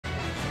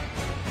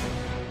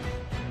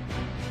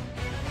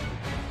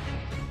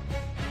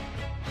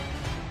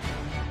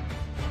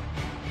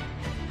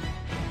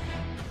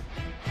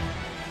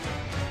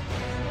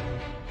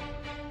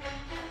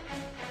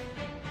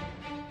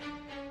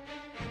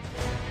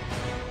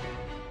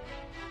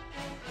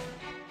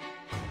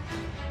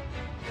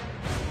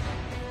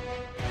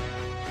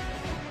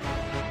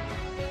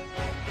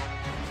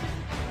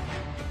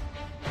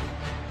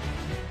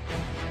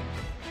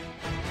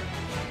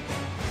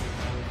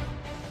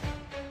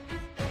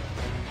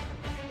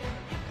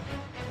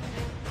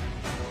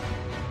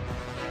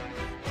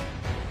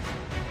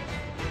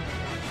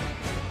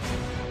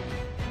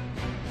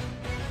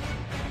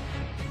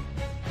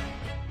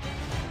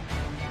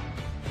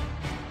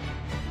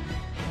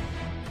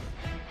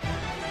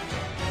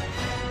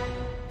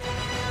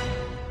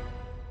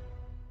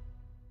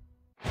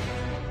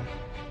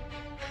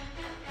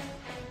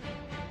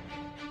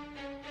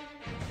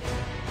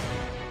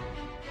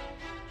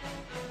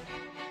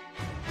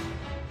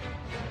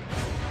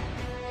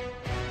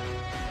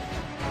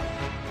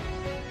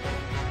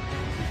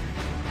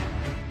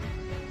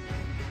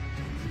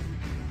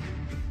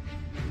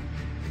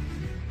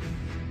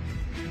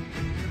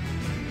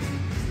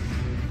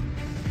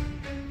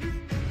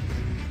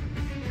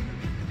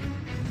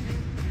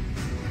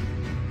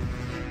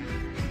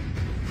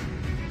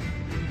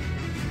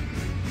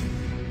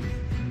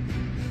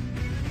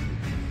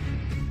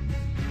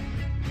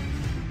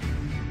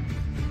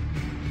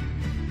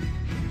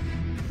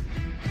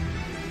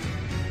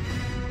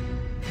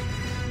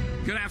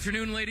Good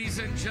afternoon, ladies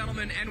and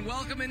gentlemen, and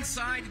welcome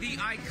inside the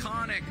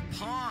iconic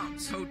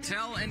Palms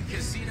Hotel and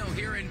Casino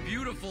here in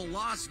beautiful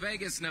Las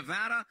Vegas,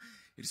 Nevada.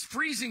 It's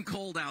freezing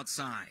cold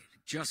outside.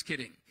 Just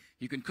kidding.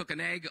 You can cook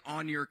an egg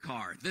on your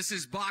car. This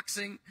is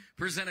boxing,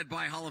 presented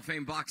by Hall of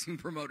Fame boxing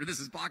promoter. This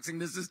is boxing.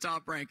 This is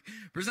Top Rank,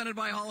 presented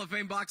by Hall of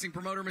Fame boxing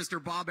promoter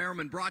Mr. Bob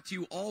Arum, brought to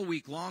you all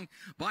week long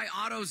by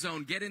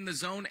AutoZone, Get in the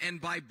Zone,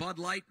 and by Bud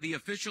Light, the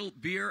official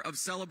beer of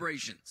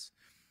celebrations.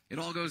 It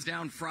all goes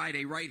down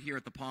Friday right here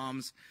at the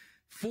Palms.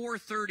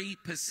 4:30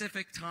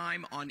 Pacific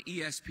time on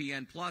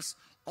ESPN Plus.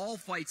 All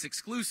fights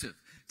exclusive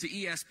to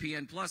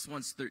ESPN Plus.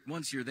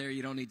 Once you're there,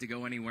 you don't need to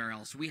go anywhere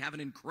else. We have an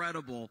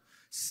incredible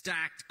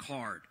stacked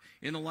card.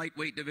 In the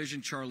lightweight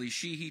division, Charlie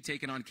Sheehy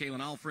taking on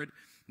Kalen Alfred.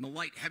 In the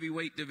light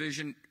heavyweight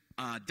division,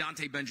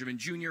 Dante Benjamin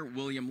Jr.,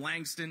 William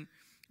Langston.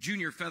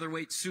 Junior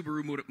featherweight,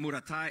 Subaru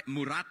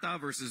Murata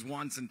versus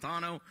Juan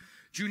Centeno.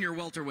 Junior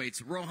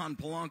welterweights, Rohan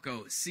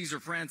Polanco, Cesar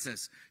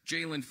Francis,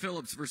 Jalen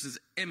Phillips versus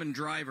Eamon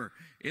Driver.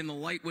 In the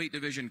lightweight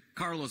division,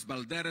 Carlos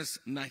Balderas,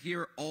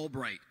 Nahir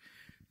Albright.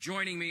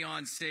 Joining me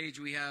on stage,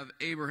 we have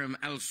Abraham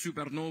El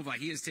Supernova.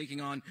 He is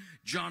taking on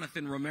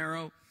Jonathan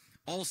Romero.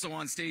 Also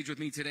on stage with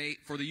me today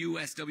for the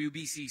US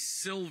WBC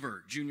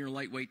Silver Junior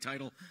Lightweight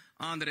title,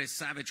 Andres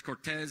Savage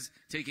Cortes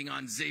taking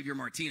on Xavier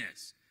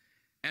Martinez.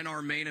 And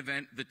our main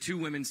event, the two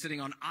women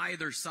sitting on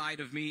either side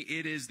of me,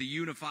 it is the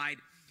unified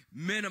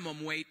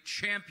minimum weight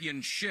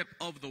championship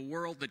of the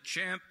world, the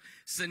champ,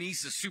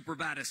 Seniesa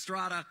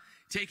Estrada,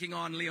 taking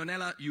on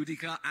Leonela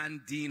Yudica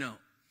and Dino.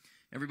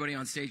 Everybody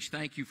on stage,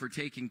 thank you for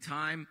taking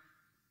time.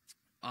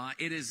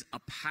 It is a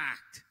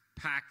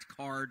packed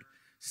card,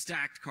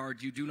 stacked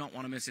card. You do not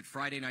want to miss it.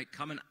 Friday night,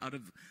 coming out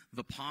of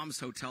the Palms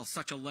Hotel,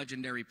 such a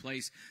legendary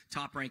place.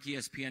 Top Rank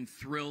ESPN,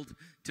 thrilled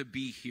to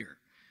be here.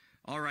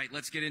 All right,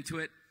 let's get into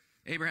it.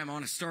 Abraham, I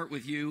want to start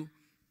with you.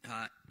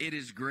 It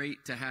is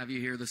great to have you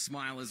here. The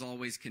smile is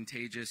always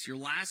contagious. Your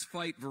last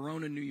fight,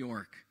 Verona, New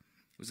York,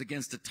 was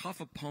against a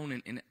tough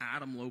opponent in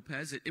Adam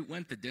Lopez. It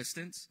went the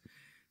distance.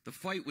 The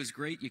fight was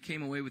great. You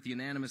came away with the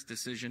unanimous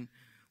decision.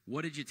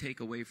 What did you take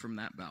away from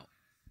that bout?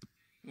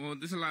 Well,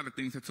 there's a lot of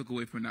things I took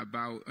away from that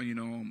bout.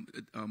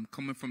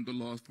 Coming from the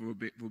loss for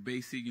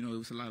WBC, there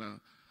was a lot of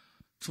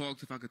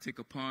talks if I could take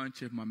a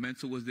punch, if my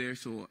mental was there.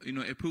 So,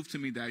 it proved to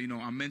me that,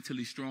 I'm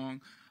mentally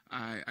strong.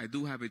 I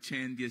do have a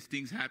chin. Yes,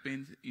 things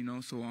happen,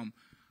 so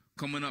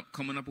coming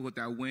up with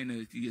that win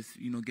is just,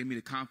 give me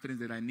the confidence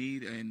that I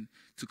need and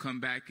to come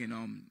back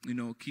and,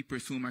 keep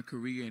pursuing my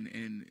career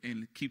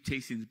and keep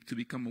chasing to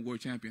become a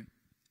world champion.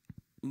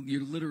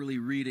 You're literally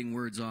reading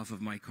words off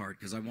of my card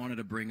because I wanted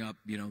to bring up,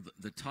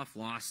 the tough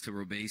loss to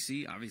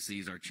Robesi. Obviously,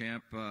 he's our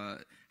champ.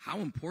 How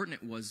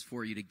important it was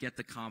for you to get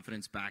the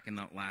confidence back in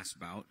that last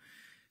bout.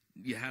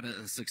 You had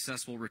a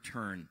successful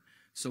return.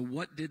 So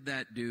what did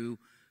that do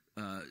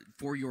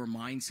for your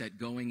mindset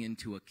going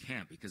into a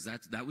camp? Because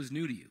that was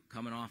new to you,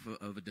 coming off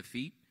of a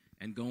defeat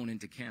and going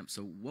into camp.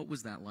 So what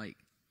was that like?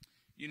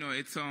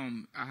 It's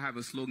I have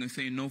a slogan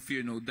saying no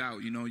fear, no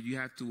doubt. You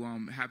have to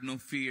have no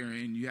fear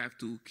and you have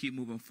to keep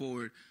moving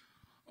forward.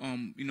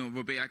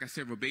 Like I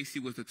said,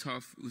 Robesi was a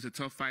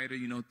tough fighter.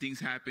 Things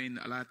happened.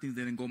 A lot of things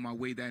didn't go my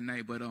way that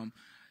night, but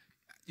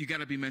you got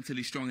to be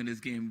mentally strong in this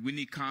game. We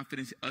need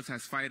confidence. Us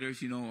as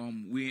fighters,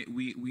 we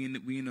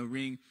in the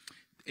ring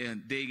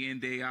and day in,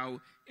 day out,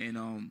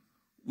 and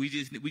we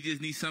just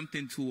need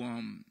something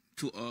to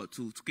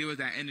give us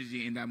that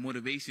energy and that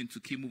motivation to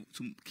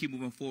keep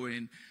moving forward.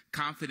 And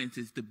confidence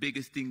is the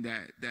biggest thing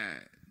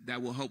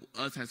that will help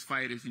us as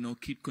fighters,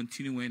 keep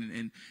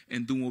continuing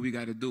and doing what we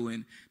got to do.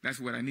 And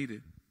that's what I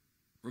needed.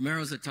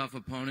 Romero's a tough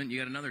opponent. You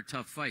got another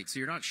tough fight, so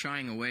you're not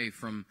shying away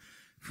from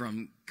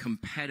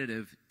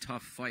competitive,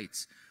 tough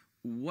fights.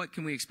 What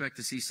can we expect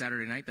to see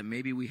Saturday night that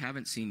maybe we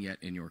haven't seen yet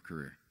in your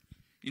career?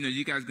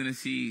 You guys gonna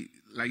see,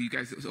 like you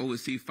guys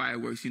always see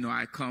fireworks.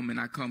 I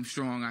come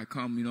strong. I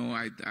come,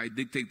 I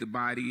dictate the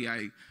body.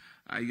 I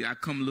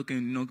come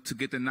looking, to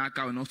get the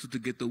knockout and also to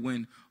get the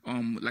win.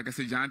 Like I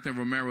said, Jonathan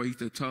Romero,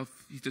 he's a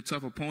tough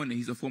opponent.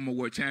 He's a former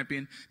world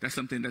champion. That's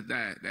something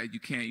that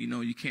you can't,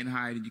 you can't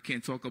hide and you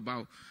can't talk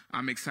about.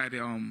 I'm excited.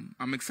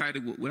 I'm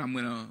excited what I'm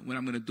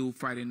gonna do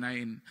Friday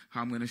night and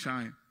how I'm gonna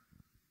shine.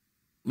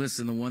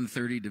 Listen, the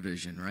 130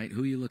 division, right?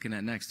 Who are you looking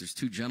at next? There's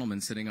two gentlemen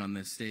sitting on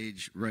this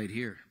stage right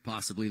here.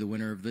 Possibly the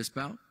winner of this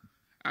bout?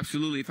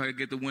 Absolutely. If I could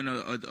get the winner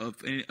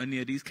of any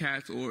of these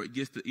cats or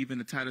just even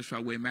the title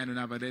shot with Manu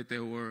Navarrete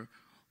or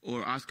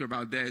Oscar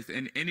Valdez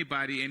and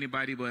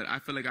anybody, but I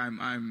feel like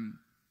I'm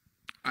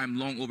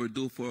long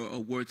overdue for a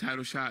world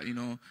title shot.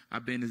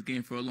 I've been in this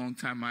game for a long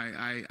time.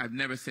 I've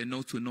never said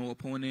no to no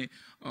opponent.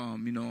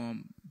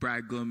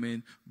 Brad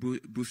Goodman,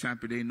 Bruce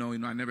Champer, they know,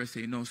 I never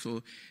say no.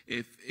 So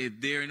if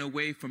they're in a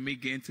way for me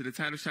getting to the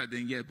title shot,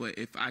 then yeah. But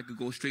if I could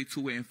go straight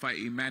to it and fight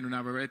Emmanuel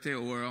Navarrete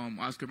or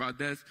Oscar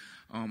Valdez,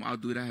 I'll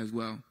do that as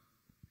well.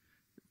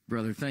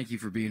 Brother, thank you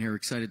for being here.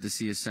 Excited to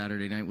see you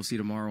Saturday night. We'll see you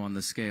tomorrow on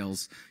the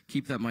scales.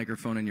 Keep that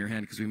microphone in your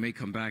hand because we may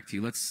come back to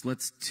you.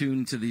 Let's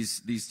tune to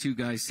these two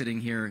guys sitting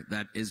here.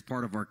 That is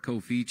part of our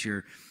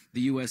co-feature.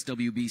 The U.S.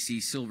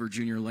 WBC Silver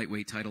Junior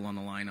Lightweight title on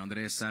the line.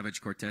 Andres Savage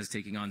Cortes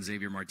taking on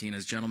Xavier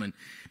Martinez. Gentlemen,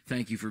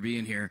 thank you for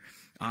being here.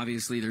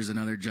 Obviously, there's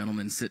another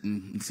gentleman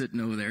sitting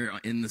over there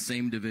in the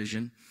same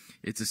division.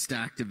 It's a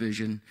stacked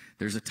division.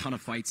 There's a ton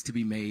of fights to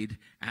be made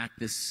at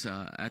this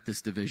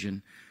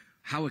division.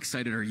 How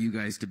excited are you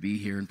guys to be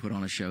here and put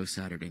on a show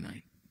Saturday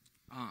night?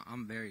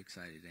 I'm very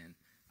excited, and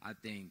I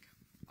think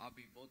I'll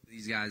beat both of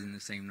these guys in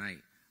the same night.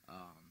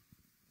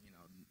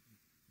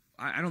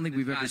 I don't think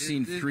we've ever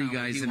seen three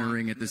guys in a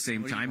ring at the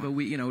same time, but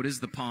it is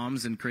the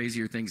Palms and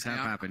crazier things have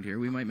happened here.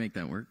 We might make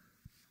that work.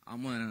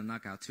 I'm willing to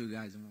knock out 2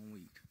 guys in 1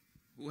 week.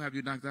 Who have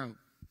you knocked out?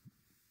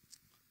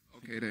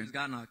 Okay, then. You just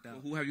got knocked out.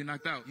 Well, who have you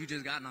knocked out? You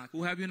just got knocked out.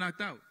 Who have you knocked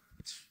out?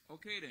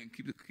 Okay, then.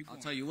 Keep I'll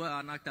going. tell you what,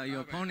 I knocked out your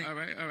opponent. All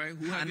right.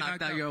 Who have I you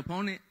knocked out your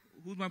opponent.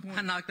 Who's my opponent?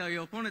 I knocked out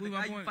your opponent. Who's The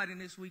my guy you opponent? fighting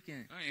this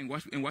weekend. All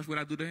right, and watch what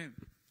I do to him.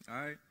 All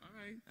right.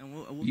 And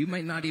we'll You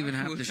might not even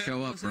have to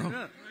show up, set it bro.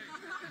 up.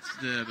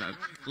 Yeah,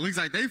 looks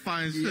like they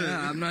find shit.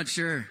 Yeah, I'm not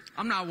sure.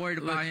 I'm not worried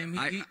about him.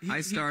 I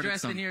He's started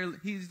dressed some- in here.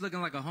 He's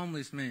looking like a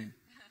homeless man.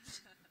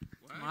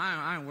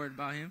 I ain't worried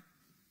about him.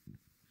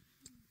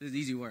 This is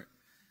easy work.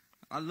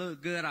 I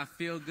look good, I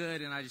feel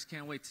good, and I just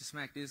can't wait to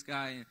smack this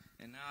guy.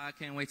 And now I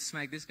can't wait to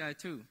smack this guy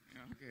too.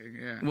 Okay,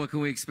 yeah. What can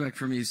we expect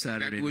from you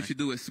Exactly Saturday what night? you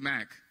do is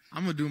smack.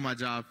 I'm gonna do my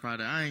job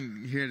Friday. I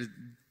ain't here to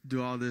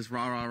do all this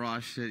rah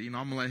shit. I'm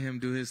gonna let him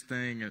do his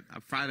thing. And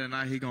Friday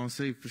night he gonna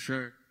see for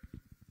sure.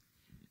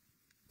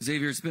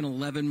 Xavier, it's been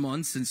 11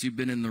 months since you've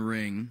been in the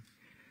ring.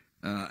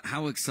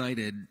 How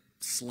excited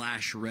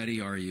 / ready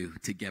are you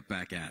to get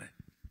back at it?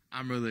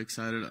 I'm really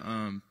excited.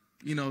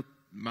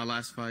 My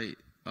last fight,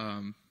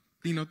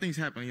 things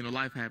happen.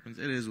 Life happens.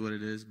 It is what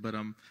it is. But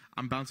I'm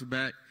bouncing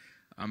back.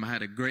 I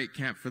had a great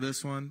camp for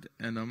this one,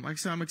 and like I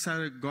said, I'm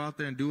excited to go out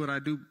there and do what I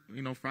do.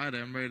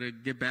 Friday, I'm ready to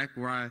get back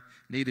where I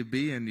need to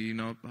be,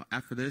 and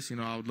after this,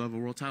 I would love a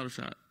world title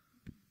shot.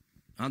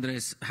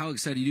 Andres, how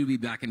excited are you to be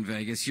back in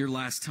Vegas? Your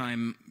last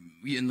time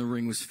in the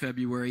ring was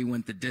February.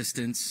 Went the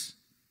distance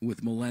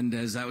with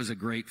Melendez. That was a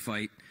great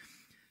fight.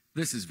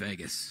 This is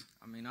Vegas.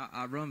 I mean,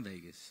 I run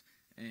Vegas,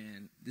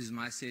 and this is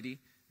my city.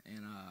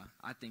 And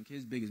I think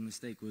his biggest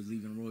mistake was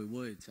leaving Roy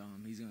Woods.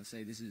 He's going to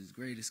say this is his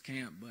greatest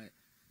camp, but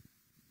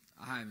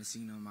I haven't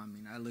seen him. I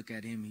mean, I look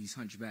at him, he's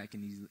hunchback,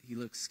 and he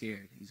looks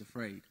scared. He's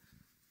afraid.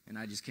 And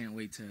I just can't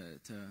wait to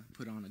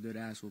put on a good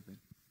ass whooping.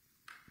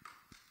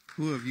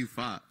 Who have you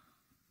fought?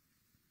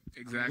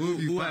 Exactly.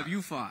 Who have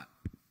you fought?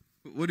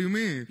 What do you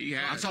mean? He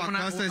has. I fought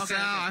Cortes.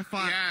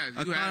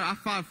 I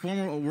fought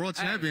former world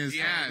champions.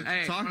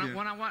 Hey, Talking.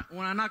 when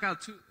I knock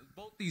out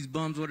both these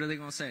bums, what are they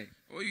going to say?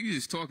 Well, you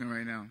just talking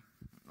right now.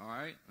 All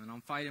right, and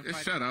I'm fighting.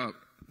 Just shut up.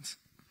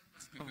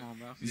 Come on,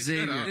 bro.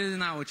 Xavier. This is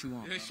not what you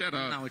want. Just bro. shut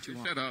up. This is not what you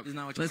want. Shut up. This is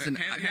not what you Listen,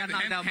 want.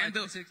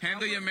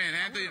 Handle your man.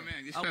 Handle your man.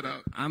 Just shut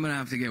up. I'm going to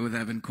have to get with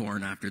Evan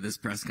Korn after this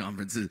press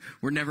conference.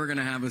 We're never going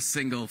to have a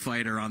single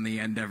fighter on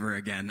the end ever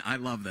again. I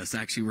love this.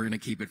 Actually, we're going to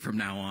keep it from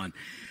now on.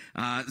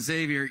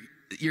 Xavier,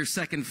 your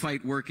second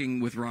fight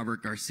working with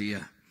Robert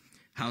Garcia.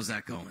 How's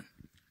that going?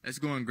 It's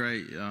going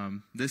great.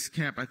 This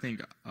camp, I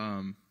think,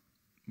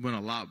 went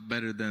a lot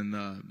better than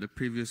the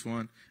previous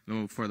one.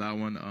 Before that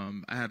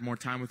one, I had more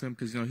time with him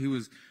because he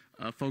was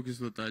focused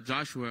with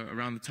Joshua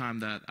around the time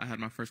that I had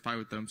my first fight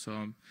with them.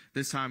 So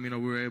this time, we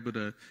were able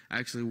to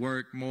actually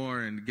work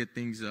more and get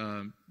things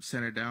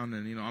centered down.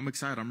 And I'm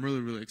excited. I'm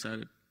really, really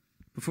excited.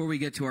 Before we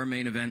get to our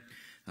main event,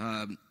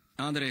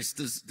 Andres,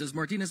 does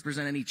Martinez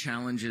present any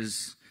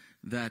challenges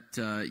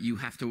that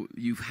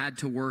you've had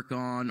to work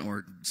on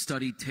or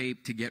study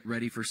tape to get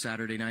ready for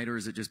Saturday night, or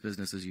is it just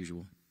business as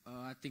usual?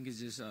 I think it's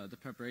just the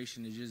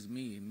preparation is just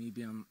me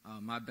being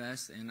my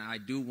best, and I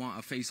do want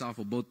a face-off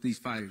with both these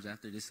fighters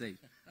after this stage.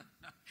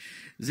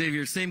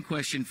 Xavier, same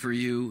question for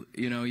you.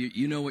 You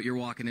know what you're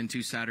walking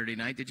into Saturday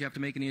night. Did you have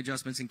to make any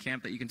adjustments in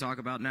camp that you can talk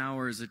about now,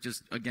 or is it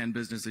just, again,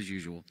 business as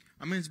usual?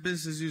 I mean, it's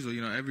business as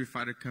usual. Every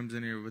fighter comes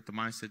in here with the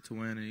mindset to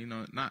win,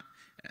 and not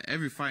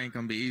every fight ain't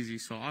gonna be easy.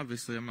 So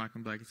obviously, I'm not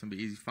gonna be like it's gonna be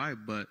an easy fight,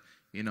 but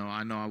I know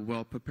I'm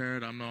well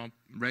prepared. I know I'm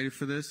ready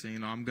for this,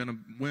 and I'm gonna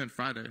win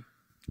Friday.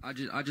 I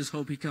just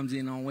hope he comes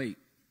in on weight.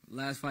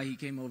 Last fight he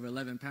came over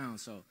 11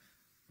 pounds, so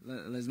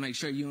let's make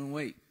sure you in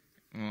weight.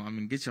 Well, I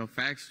mean, get your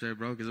facts straight,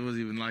 bro, because it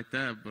wasn't even like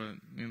that. But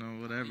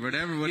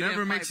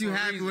whatever makes you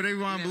happy, whatever you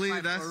want to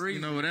believe, that's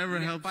whatever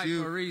helps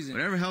you.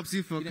 Whatever helps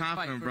you feel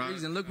confident, bro.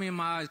 Look me in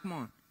my eyes, come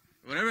on.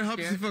 Whatever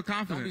helps you feel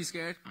confident. Don't be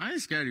scared. I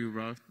ain't scared of you,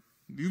 bro.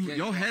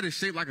 Your head is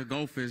shaped like a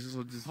goldfish,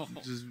 so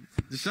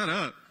just shut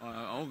up.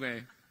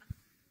 Okay.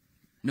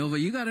 Nova,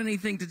 you got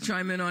anything to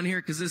chime in on here?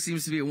 Because this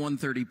seems to be a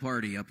 1:30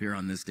 party up here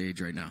on this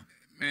stage right now.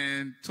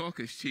 Man, talk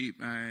is cheap,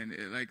 man.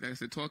 Like I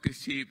said, talk is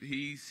cheap.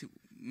 He's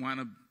want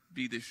to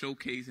be the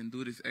showcase and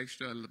do this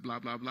extra blah,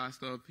 blah, blah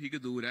stuff. He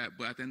could do that,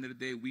 but at the end of the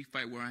day, we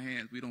fight with our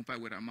hands. We don't fight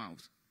with our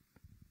mouths.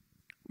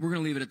 We're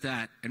going to leave it at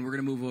that, and we're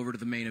going to move over to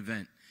the main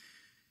event.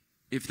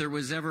 If there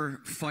was ever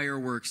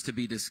fireworks to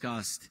be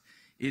discussed,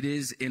 it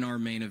is in our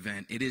main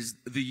event. It is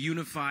the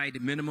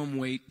unified minimum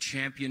weight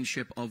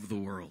championship of the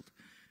world.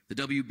 The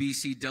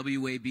WBC,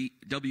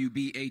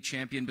 WBA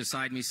champion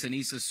beside me,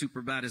 Seniesa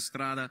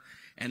Estrada,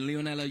 and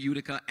Leonela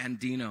Yudica and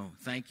Dino.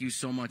 Thank you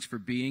so much for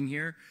being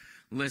here.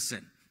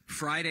 Listen,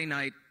 Friday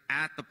night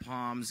at the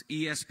Palms,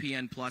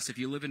 ESPN Plus. If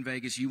you live in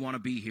Vegas, you want to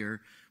be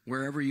here.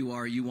 Wherever you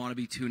are, you want to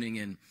be tuning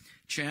in.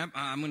 Champ,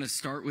 I'm going to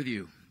start with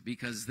you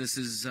because this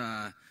is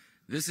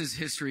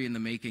history in the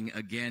making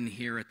again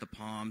here at the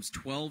Palms.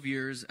 12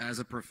 years as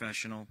a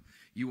professional.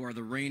 You are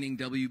the reigning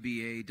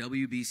WBA,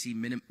 WBC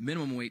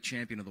minimum weight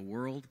champion of the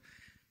world,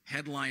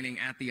 headlining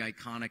at the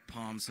iconic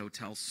Palms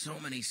Hotel. So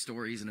many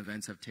stories and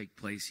events have taken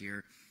place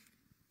here,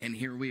 and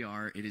here we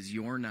are. It is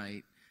your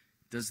night.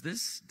 Does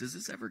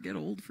this ever get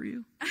old for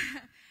you?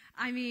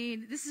 I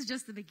mean, this is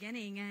just the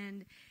beginning,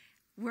 and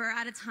we're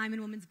at a time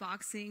in women's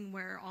boxing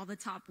where all the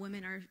top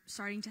women are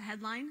starting to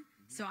headline.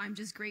 So I'm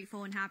just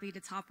grateful and happy to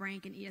Top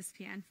Rank and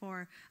ESPN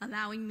for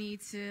allowing me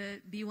to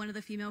be one of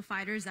the female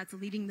fighters that's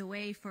leading the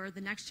way for the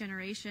next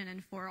generation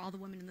and for all the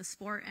women in the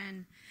sport.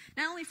 And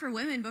not only for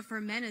women, but for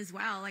men as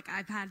well. Like,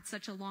 I've had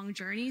such a long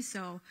journey,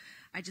 so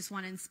I just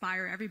want to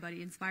inspire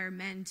everybody, inspire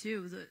men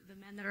too, the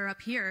men that are up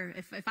here.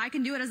 If I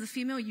can do it as a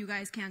female, you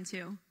guys can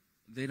too.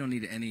 They don't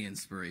need any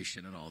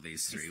inspiration at all,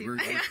 these three.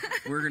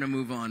 We're going to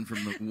move on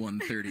from the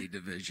 130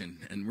 division,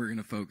 and we're going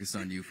to focus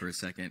on you for a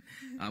second.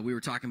 We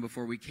were talking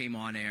before we came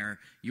on air.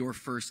 Your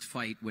first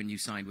fight when you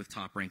signed with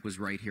Top Rank was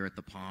right here at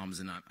the Palms,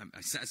 and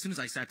as soon as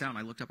I sat down,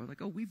 I looked up. I was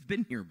like, oh, we've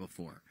been here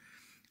before.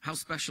 How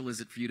special is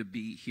it for you to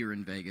be here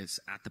in Vegas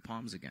at the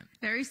Palms again?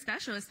 Very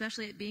special,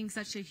 especially it being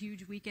such a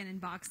huge weekend in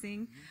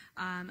boxing.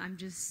 I'm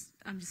just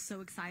so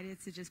excited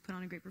to just put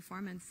on a great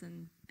performance,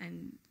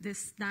 and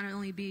this not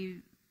only be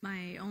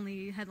my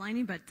only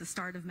headlining, but the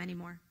start of many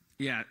more.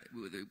 Yeah,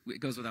 it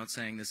goes without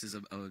saying this is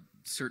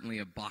certainly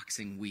a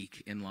boxing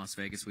week in Las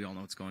Vegas. We all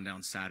know it's going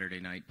down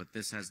Saturday night, but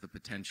this has the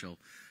potential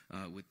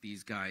with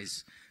these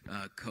guys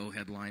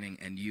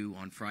co-headlining and you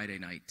on Friday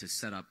night to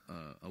set up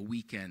a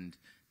weekend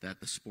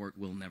that the sport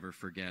will never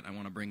forget. I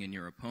want to bring in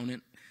your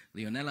opponent,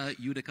 Leonela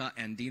Yudica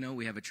and Dino.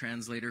 We have a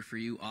translator for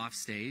you off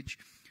stage.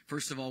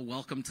 First of all,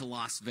 welcome to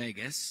Las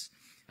Vegas.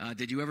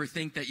 Did you ever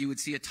think that you would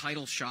see a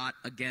title shot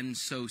again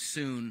so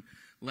soon,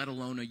 let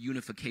alone a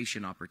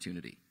unification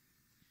opportunity?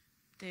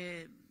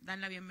 Te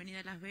dan la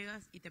bienvenida a Las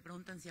Vegas y te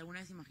preguntan si alguna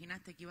vez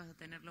imaginaste que ibas a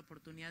tener la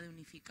oportunidad de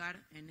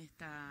unificar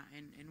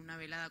en una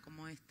velada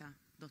como esta,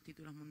 2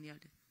 títulos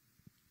mundiales.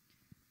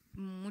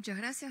 Muchas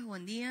gracias,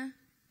 buen día.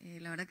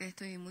 La verdad que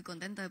estoy muy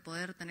contenta de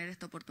poder tener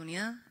esta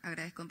oportunidad.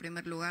 Agradezco en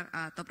primer lugar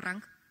a Top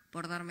Rank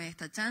por darme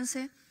esta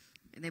chance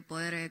de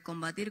poder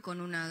combatir con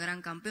una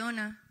gran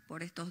campeona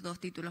por estos 2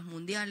 títulos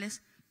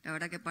mundiales. La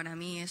verdad que para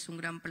mí es un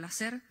gran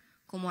placer,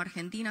 como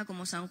argentina,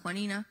 como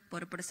sanjuanina,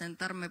 por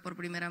presentarme por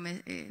primera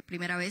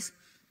vez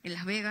en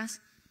Las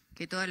Vegas,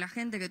 que toda la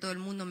gente, que todo el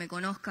mundo me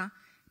conozca,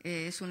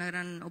 es una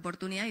gran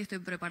oportunidad y estoy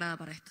preparada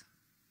para esto.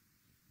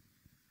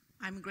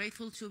 I'm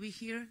grateful to be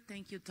here.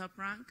 Thank you, Top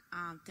Rank.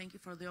 Thank you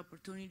for the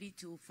opportunity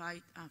to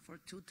fight for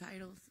 2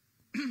 titles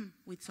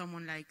with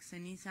someone like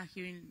Seniesa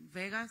here in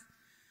Vegas.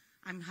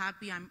 I'm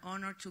happy, I'm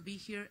honored to be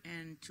here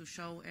and to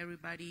show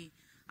everybody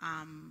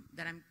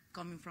that I'm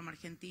coming from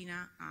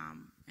Argentina,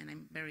 and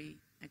I'm very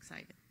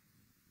excited.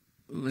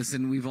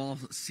 Listen, we've all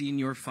seen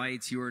your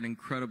fights. You are an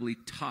incredibly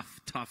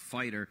tough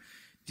fighter.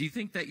 Do you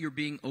think that you're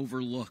being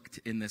overlooked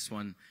in this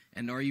one?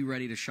 And are you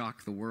ready to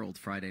shock the world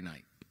Friday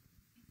night?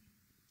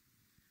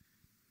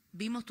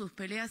 Vimos tus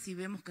peleas y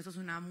vemos que sos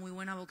una muy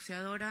buena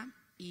boxeadora.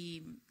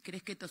 ¿Y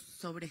crees que te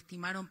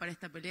sobreestimaron para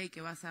esta pelea y que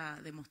vas a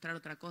demostrar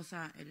otra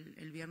cosa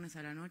el viernes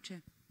a la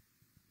noche?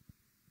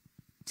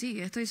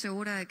 Sí, estoy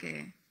segura de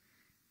que,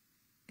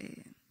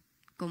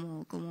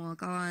 como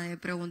acaba de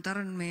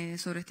preguntar, me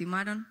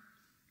sobreestimaron.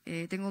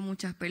 Tengo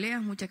muchas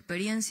peleas, mucha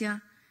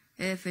experiencia.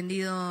 He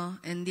defendido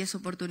en 10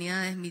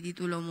 oportunidades mi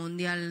título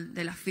mundial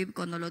de la FIB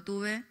cuando lo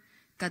tuve,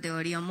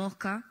 categoría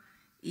mosca.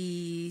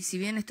 Y si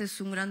bien este es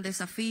un gran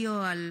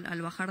desafío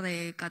al bajar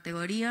de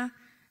categoría,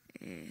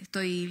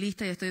 estoy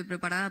lista y estoy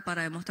preparada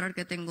para demostrar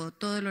que tengo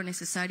todo lo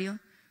necesario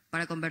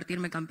para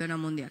convertirme en campeona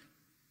mundial.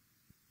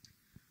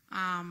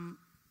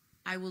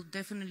 I will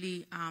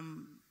definitely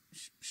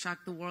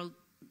shock the world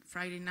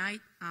Friday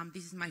night.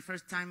 This is my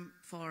first time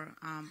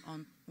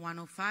on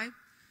 105.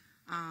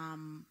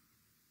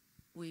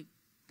 We've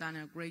done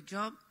a great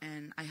job,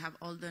 and I have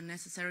all the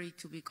necessary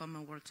to become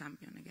a world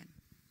champion again.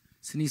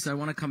 Seniesa, I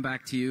want to come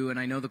back to you, and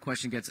I know the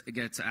question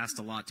gets asked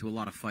a lot to a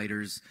lot of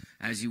fighters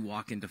as you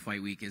walk into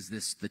fight week. Is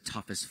this the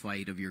toughest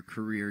fight of your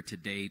career to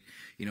date?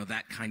 You know,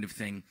 that kind of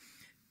thing.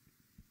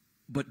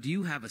 But do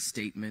you have a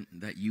statement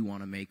that you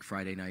want to make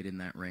Friday night in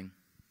that ring?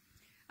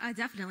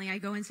 Definitely. I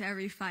go into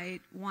every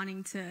fight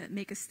wanting to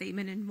make a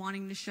statement and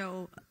wanting to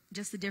show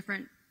just a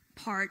different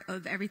part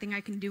of everything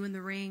I can do in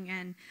the ring.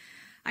 And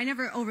I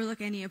never overlook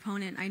any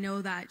opponent. I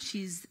know that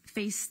she's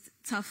faced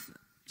tough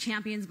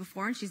champions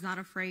before, and she's not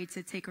afraid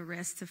to take a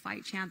risk to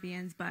fight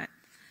champions. But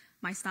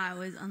my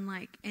style is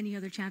unlike any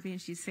other champion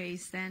she's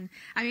faced. And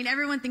I mean,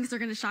 everyone thinks they're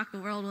going to shock the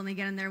world when they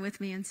get in there with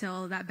me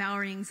until that bell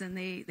rings and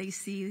they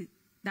see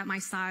that my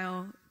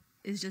style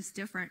is just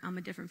different. I'm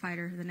a different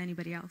fighter than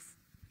anybody else.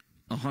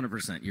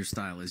 100%. Your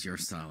style is your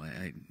style.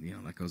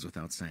 That goes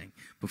without saying.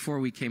 Before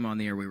we came on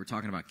the air, we were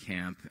talking about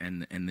camp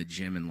and the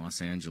gym in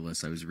Los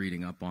Angeles. I was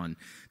reading up on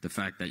the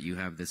fact that you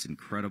have this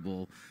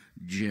incredible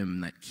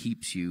gym that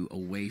keeps you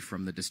away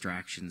from the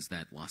distractions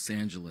that Los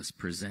Angeles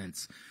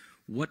presents.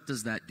 What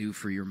does that do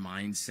for your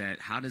mindset?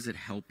 How does it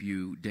help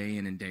you day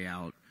in and day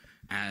out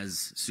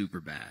as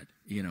Superbad?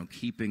 You know,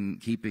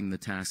 keeping the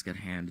task at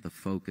hand, the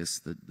focus,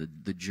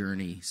 the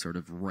journey sort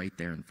of right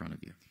there in front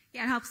of you.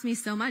 Yeah, it helps me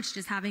so much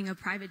just having a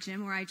private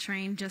gym where I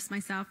train just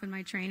myself and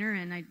my trainer,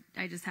 and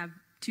I just have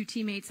 2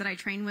 teammates that I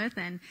train with,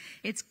 and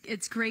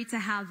it's great to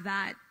have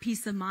that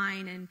peace of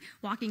mind. And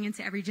walking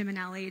into every gym in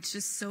LA, it's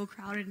just so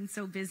crowded and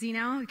so busy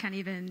now. You can't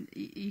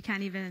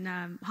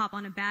even hop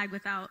on a bag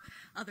without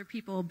other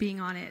people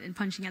being on it and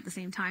punching at the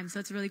same time. So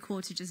it's really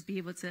cool to just be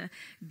able to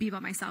be by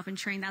myself and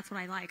train. That's what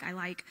I like. I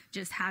like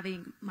just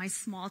having my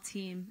small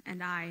team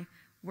and I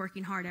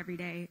working hard every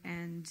day,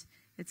 and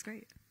it's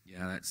great.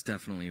 Yeah, that's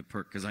definitely a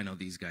perk, because I know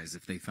these guys,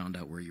 if they found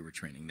out where you were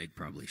training, they'd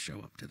probably show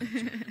up to the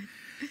gym.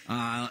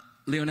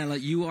 Leonela,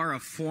 you are a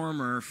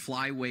former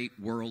flyweight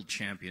world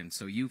champion,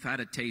 so you've had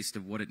a taste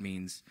of what it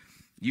means.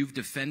 You've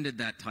defended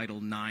that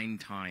title 9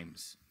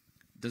 times.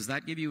 Does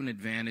that give you an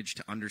advantage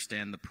to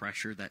understand the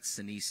pressure that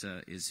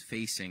Seniesa is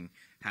facing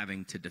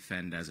having to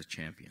defend as a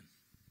champion?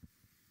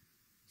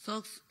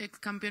 Sos ex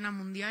campeona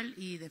mundial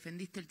y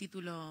defendiste el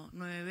título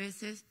 9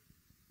 veces.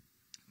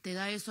 ¿Te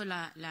da eso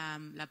la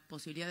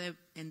posibilidad de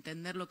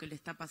entender lo que le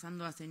está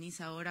pasando a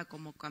Seniesa ahora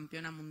como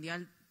campeona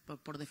mundial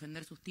por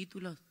defender sus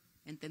títulos?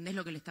 ¿Entendés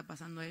lo que le está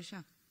pasando a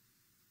ella?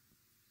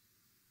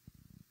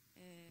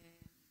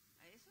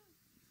 ¿A eso?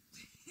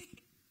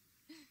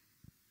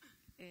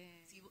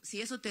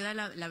 Si eso te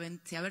da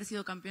si haber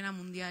sido campeona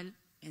mundial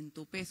en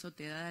tu peso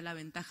te da la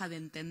ventaja de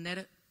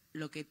entender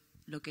lo que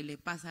le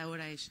pasa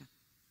ahora a ella.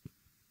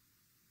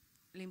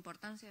 La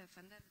importancia de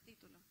defender el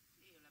título.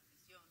 Sí, o la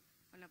presión.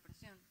 O la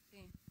presión,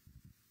 sí.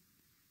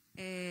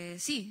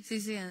 Sí,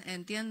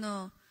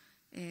 entiendo,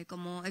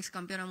 como ex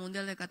campeona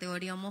mundial de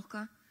categoría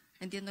mosca,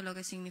 entiendo lo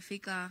que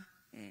significa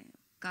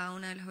cada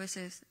una de las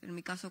veces, en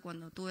mi caso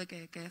cuando tuve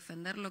que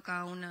defenderlo,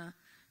 cada una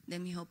de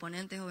mis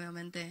oponentes,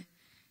 obviamente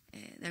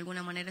de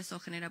alguna manera eso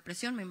genera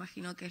presión, me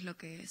imagino que es lo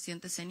que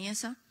siente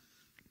Seniesa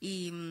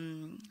y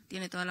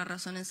tiene toda la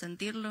razón en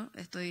sentirlo.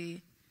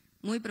 Estoy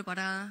muy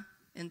preparada,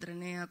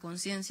 entrené a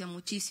conciencia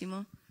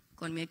muchísimo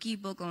con mi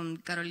equipo, con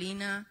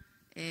Carolina,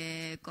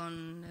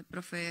 con el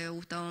profe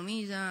Gustavo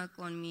Milla,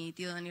 con mi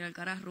tío Daniel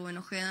Alcaraz, Rubén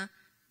Ojeda.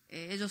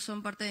 Ellos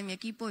son parte de mi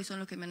equipo y son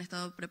los que me han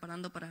estado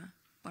preparando para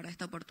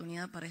esta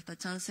oportunidad, para esta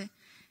chance.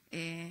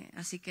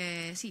 Así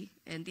que sí,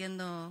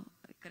 entiendo,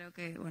 creo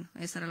que, bueno,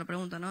 esa era la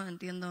pregunta, ¿no?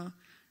 Entiendo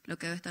lo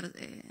que debe estar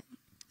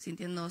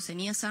sintiendo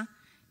Seniesa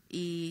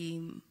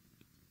y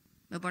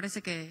me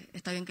parece que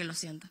está bien que lo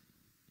sienta,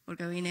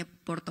 porque vine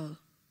por todo.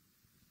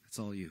 That's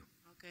all you.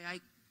 Okay,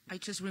 I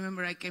just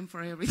remember I came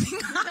for everything.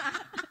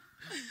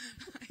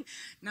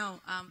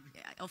 No,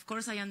 of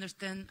course I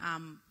understand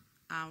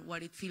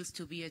what it feels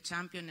to be a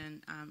champion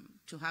and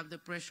to have the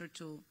pressure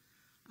to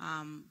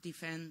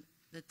defend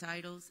the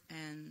titles,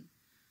 and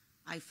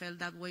I felt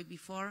that way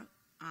before,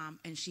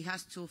 and she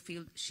has to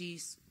feel,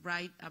 she's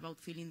right about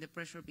feeling the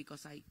pressure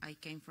because I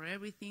came for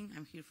everything,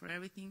 I'm here for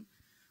everything.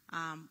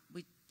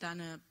 We've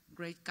done a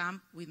great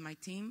camp with my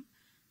team,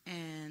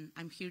 and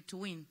I'm here to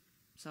win,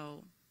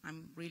 so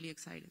I'm really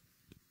excited.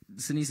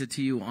 Seniesa,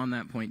 to you on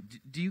that point,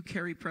 do you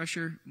carry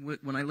pressure?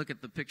 When I look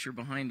at the picture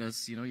behind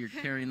us, you know, you're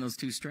carrying those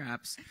 2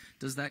 straps.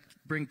 Does that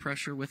bring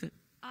pressure with it?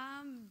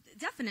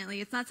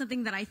 Definitely. It's not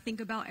something that I think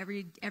about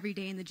every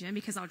day in the gym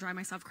because I'll drive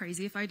myself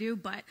crazy if I do.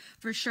 But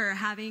for sure,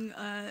 having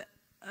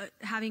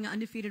an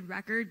undefeated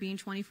record, being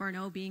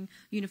 24-0, being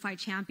unified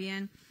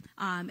champion,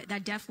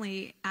 that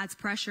definitely adds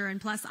pressure. And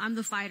plus, I'm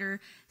the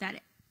fighter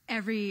that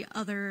every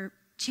other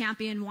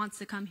champion wants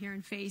to come here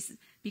and face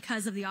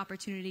because of the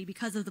opportunity,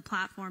 because of the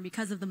platform,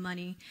 because of the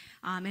money.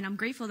 And I'm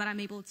grateful that I'm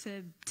able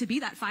to be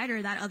that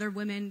fighter that other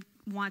women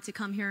want to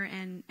come here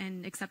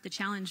and accept the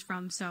challenge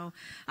from. So,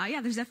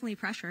 yeah, there's definitely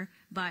pressure,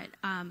 but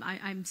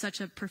I'm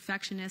such a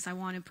perfectionist. I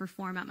want to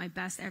perform at my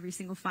best every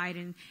single fight,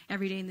 and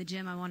every day in the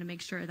gym I want to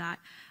make sure that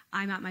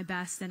I'm at my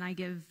best and I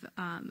give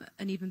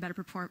an even better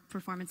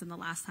performance than the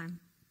last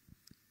time.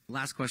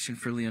 Last question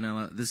for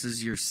Leonela. This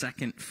is your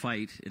 2nd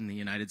fight in the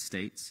United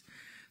States.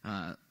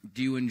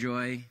 Do you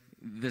enjoy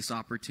this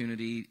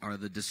opportunity? Are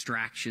the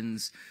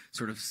distractions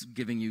sort of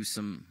giving you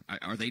some,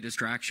 are they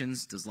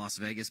distractions? Does Las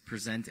Vegas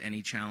present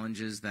any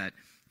challenges that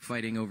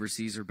fighting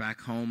overseas or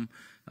back home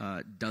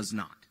does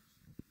not?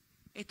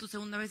 Es tu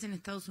segunda vez en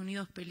Estados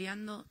Unidos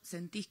peleando.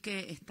 ¿Sentís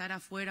que estar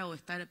afuera o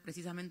estar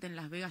precisamente en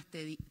Las Vegas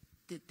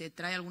te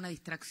trae alguna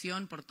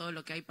distracción por todo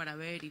lo que hay para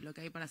ver y lo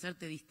que hay para hacer?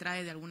 ¿Te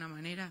distrae de alguna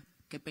manera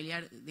que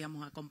pelear,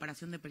 digamos, a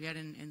comparación de pelear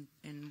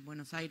en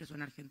Buenos Aires o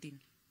en Argentina?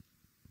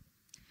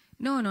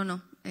 No,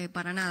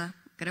 para nada.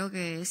 Creo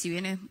que si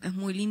bien es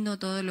muy lindo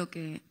todo lo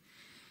que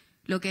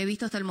he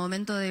visto hasta el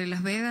momento de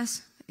Las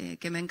Vegas,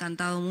 que me ha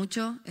encantado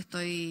mucho,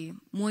 estoy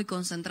muy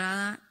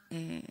concentrada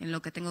en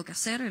lo que tengo que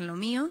hacer, en lo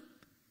mío,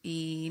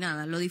 y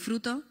nada, lo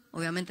disfruto,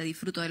 obviamente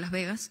disfruto de Las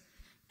Vegas,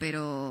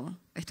 pero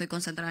estoy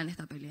concentrada en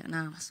esta pelea,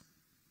 nada más.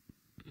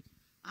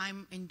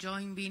 I'm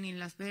enjoying being in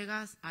Las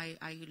Vegas. I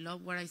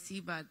love what I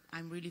see, but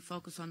I'm really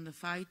focused on the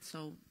fight,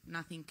 so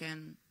nothing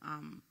can,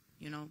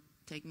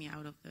 take me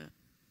out of the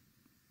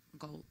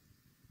goal.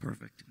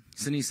 Perfect.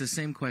 Seniesa,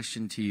 same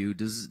question to you.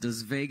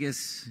 Does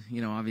Vegas,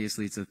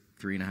 obviously it's a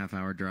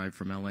 3.5-hour drive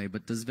from LA,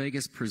 but does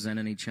Vegas present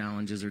any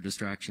challenges or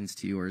distractions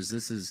to you, or is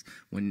this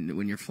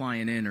when you're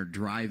flying in or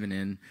driving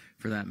in,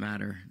 for that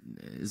matter,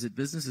 is it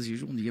business as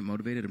usual? Do you get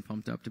motivated and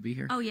pumped up to be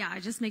here? Oh yeah,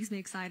 it just makes me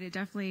excited.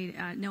 Definitely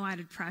no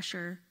added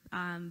pressure,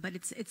 but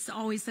it's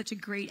always such a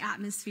great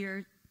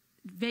atmosphere.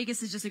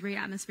 Vegas is just a great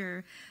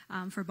atmosphere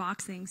for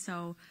boxing,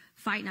 so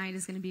fight night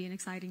is going to be an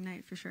exciting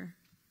night for sure.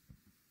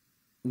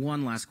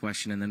 One last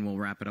question, and then we'll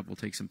wrap it up. We'll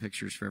take some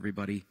pictures for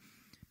everybody.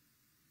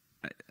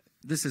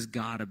 This has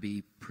got to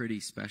be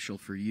pretty special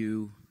for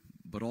you,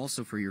 but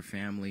also for your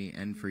family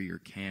and for your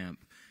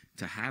camp,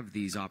 to have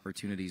these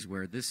opportunities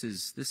where this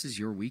is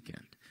your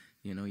weekend.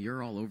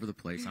 You're all over the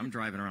place. I'm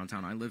driving around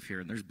town. I live here,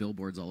 and there's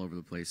billboards all over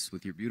the place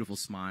with your beautiful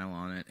smile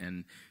on it.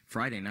 And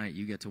Friday night,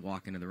 you get to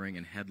walk into the ring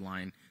and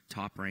headline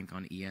Top Rank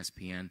on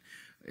ESPN.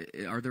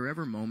 Are there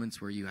ever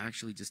moments where you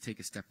actually just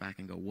take a step back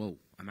and go, whoa,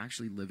 I'm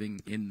actually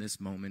living in this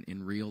moment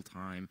in real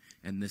time,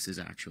 and this is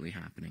actually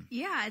happening?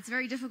 Yeah, it's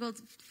very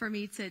difficult for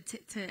me to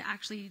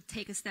actually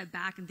take a step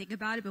back and think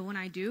about it, but when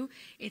I do,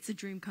 it's a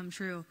dream come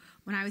true.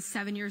 When I was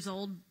 7 years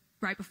old,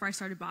 right before I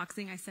started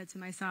boxing, I said to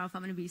myself,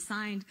 I'm going to be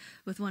signed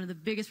with one of the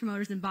biggest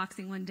promoters in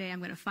boxing one day. I'm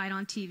going to fight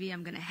on TV,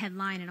 I'm going to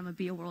headline, and I'm going to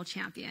be a world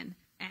champion.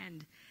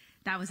 And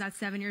that was at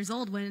 7 years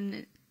old,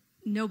 when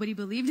nobody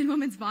believed in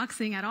women's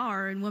boxing at all,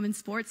 or in women's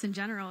sports in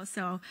general.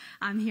 So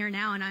I'm here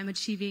now, and I'm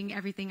achieving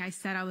everything I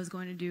said I was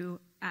going to do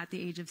at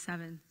the age of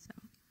 7. So.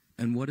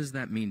 And what does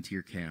that mean to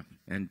your camp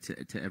and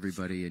to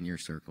everybody in your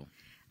circle?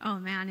 Oh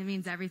man, it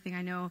means everything.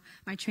 I know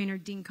my trainer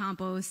Dean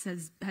Campos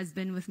has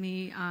been with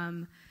me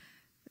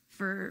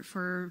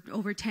for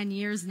over 10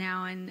 years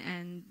now,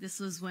 and this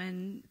was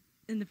when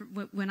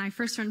I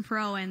first turned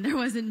pro, and there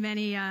wasn't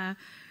many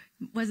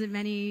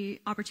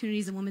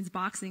opportunities in women's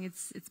boxing.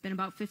 It's been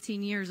about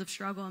 15 years of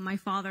struggle, and my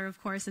father,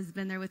 of course, has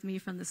been there with me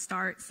from the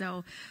start.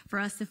 So for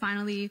us to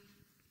finally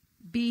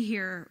be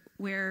here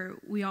where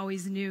we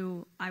always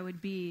knew I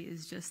would be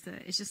is just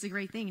a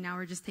great thing. Now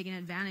we're just taking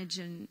advantage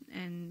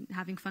and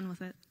having fun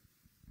with it.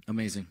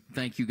 Amazing.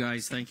 Thank you,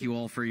 guys. Thank you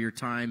all for your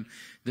time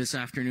this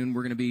afternoon.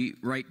 We're going to be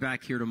right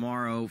back here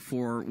tomorrow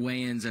for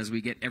weigh-ins as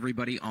we get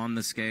everybody on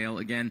the scale.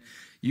 Again,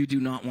 you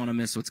do not want to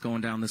miss what's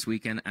going down this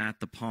weekend at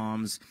the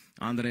Palms.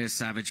 Andres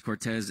Savage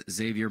Cortes,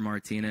 Xavier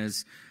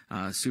Martinez,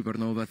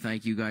 Supernova,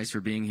 thank you guys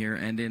for being here.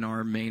 And in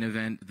our main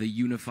event, the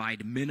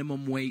unified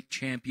minimum weight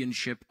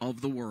championship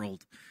of the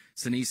world,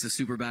 Seniesa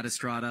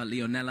Estrada,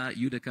 Leonela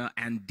Yudica,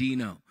 and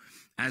Dino.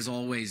 As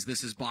always,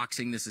 this is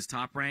boxing. This is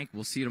Top Rank.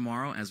 We'll see you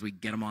tomorrow as we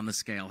get them on the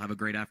scale. Have a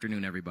great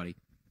afternoon, everybody.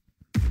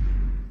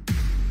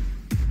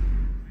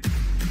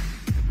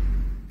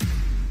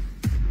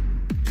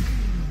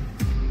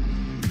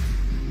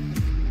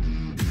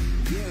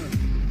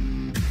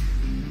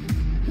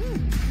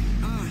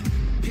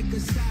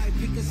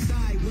 Pick a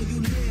side. Will you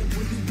live?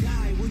 Will you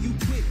die? Will you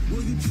quit?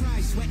 Will you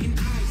try? Sweating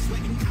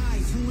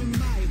eyes. Who am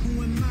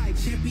I?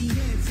 Champion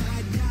till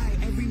I die.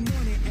 Every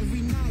morning,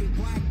 every night.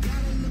 Boy, I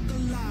gotta look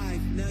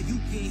alive. Now you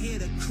can hear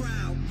the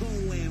crowd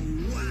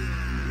going wow.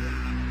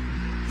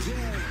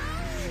 Yeah.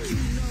 You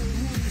know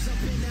who's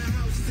up in the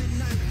house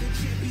tonight. The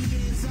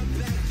champions are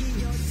back in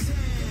your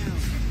town.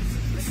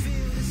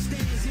 Feel the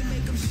stands and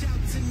make them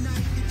shout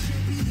tonight. The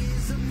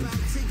champions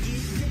about to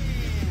get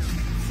down.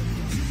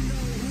 You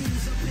know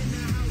who's up in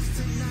the house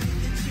tonight.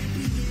 The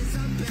champions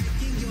are back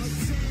in your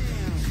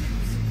town.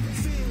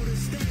 Feel the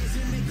stands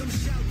and make them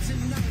shout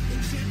tonight. The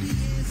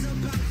champions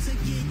about to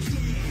get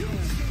down.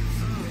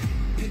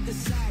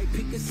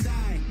 Pick a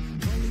side.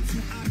 Only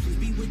two options,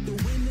 be with the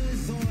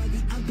winners or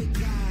the other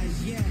guys.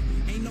 Yeah,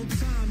 ain't no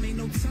time.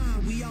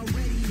 We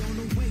already on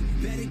the way.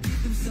 Better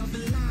get themselves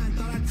in line.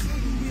 Thought I told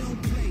you we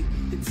don't play.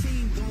 The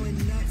team going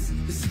nuts,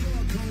 the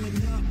score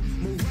going up,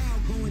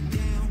 morale going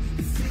down,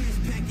 the fans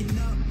packing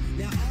up.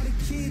 Now all the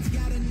kids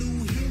got a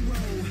new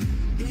hero.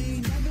 They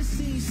ain't never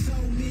seen so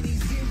many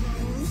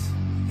zeros.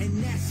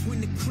 And that's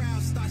when the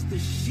crowd starts to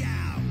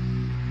shout.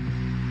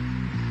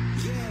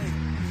 Yeah,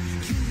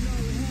 you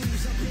know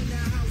who's up in the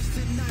house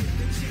tonight.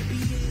 The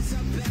champions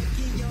are back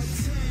in your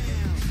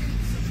town.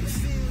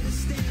 Feel the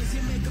stands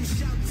and make them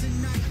shout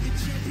tonight. The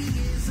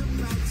champions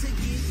about to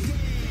get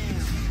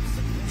down.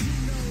 You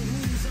know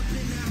who's up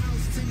in the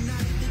house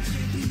tonight. The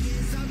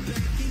champions are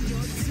back in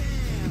your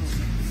town.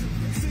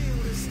 Feel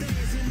the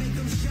stands and make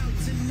them shout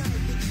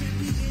tonight. The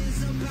champions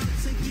about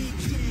to get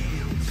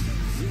down.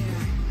 Yeah,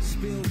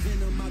 spill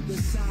venom out the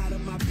side of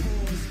my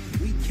pores.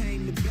 We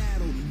came to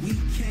battle, we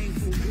came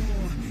for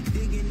war.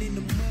 Digging in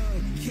the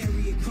mud,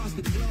 carry a across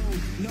the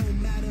globe. No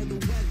matter the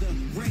weather,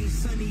 rain,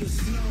 sunny or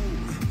snow.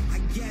 I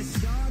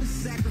guess all the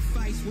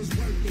sacrifice was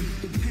worth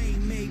it. The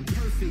pain made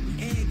perfect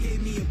and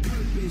gave me a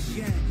purpose,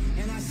 yeah.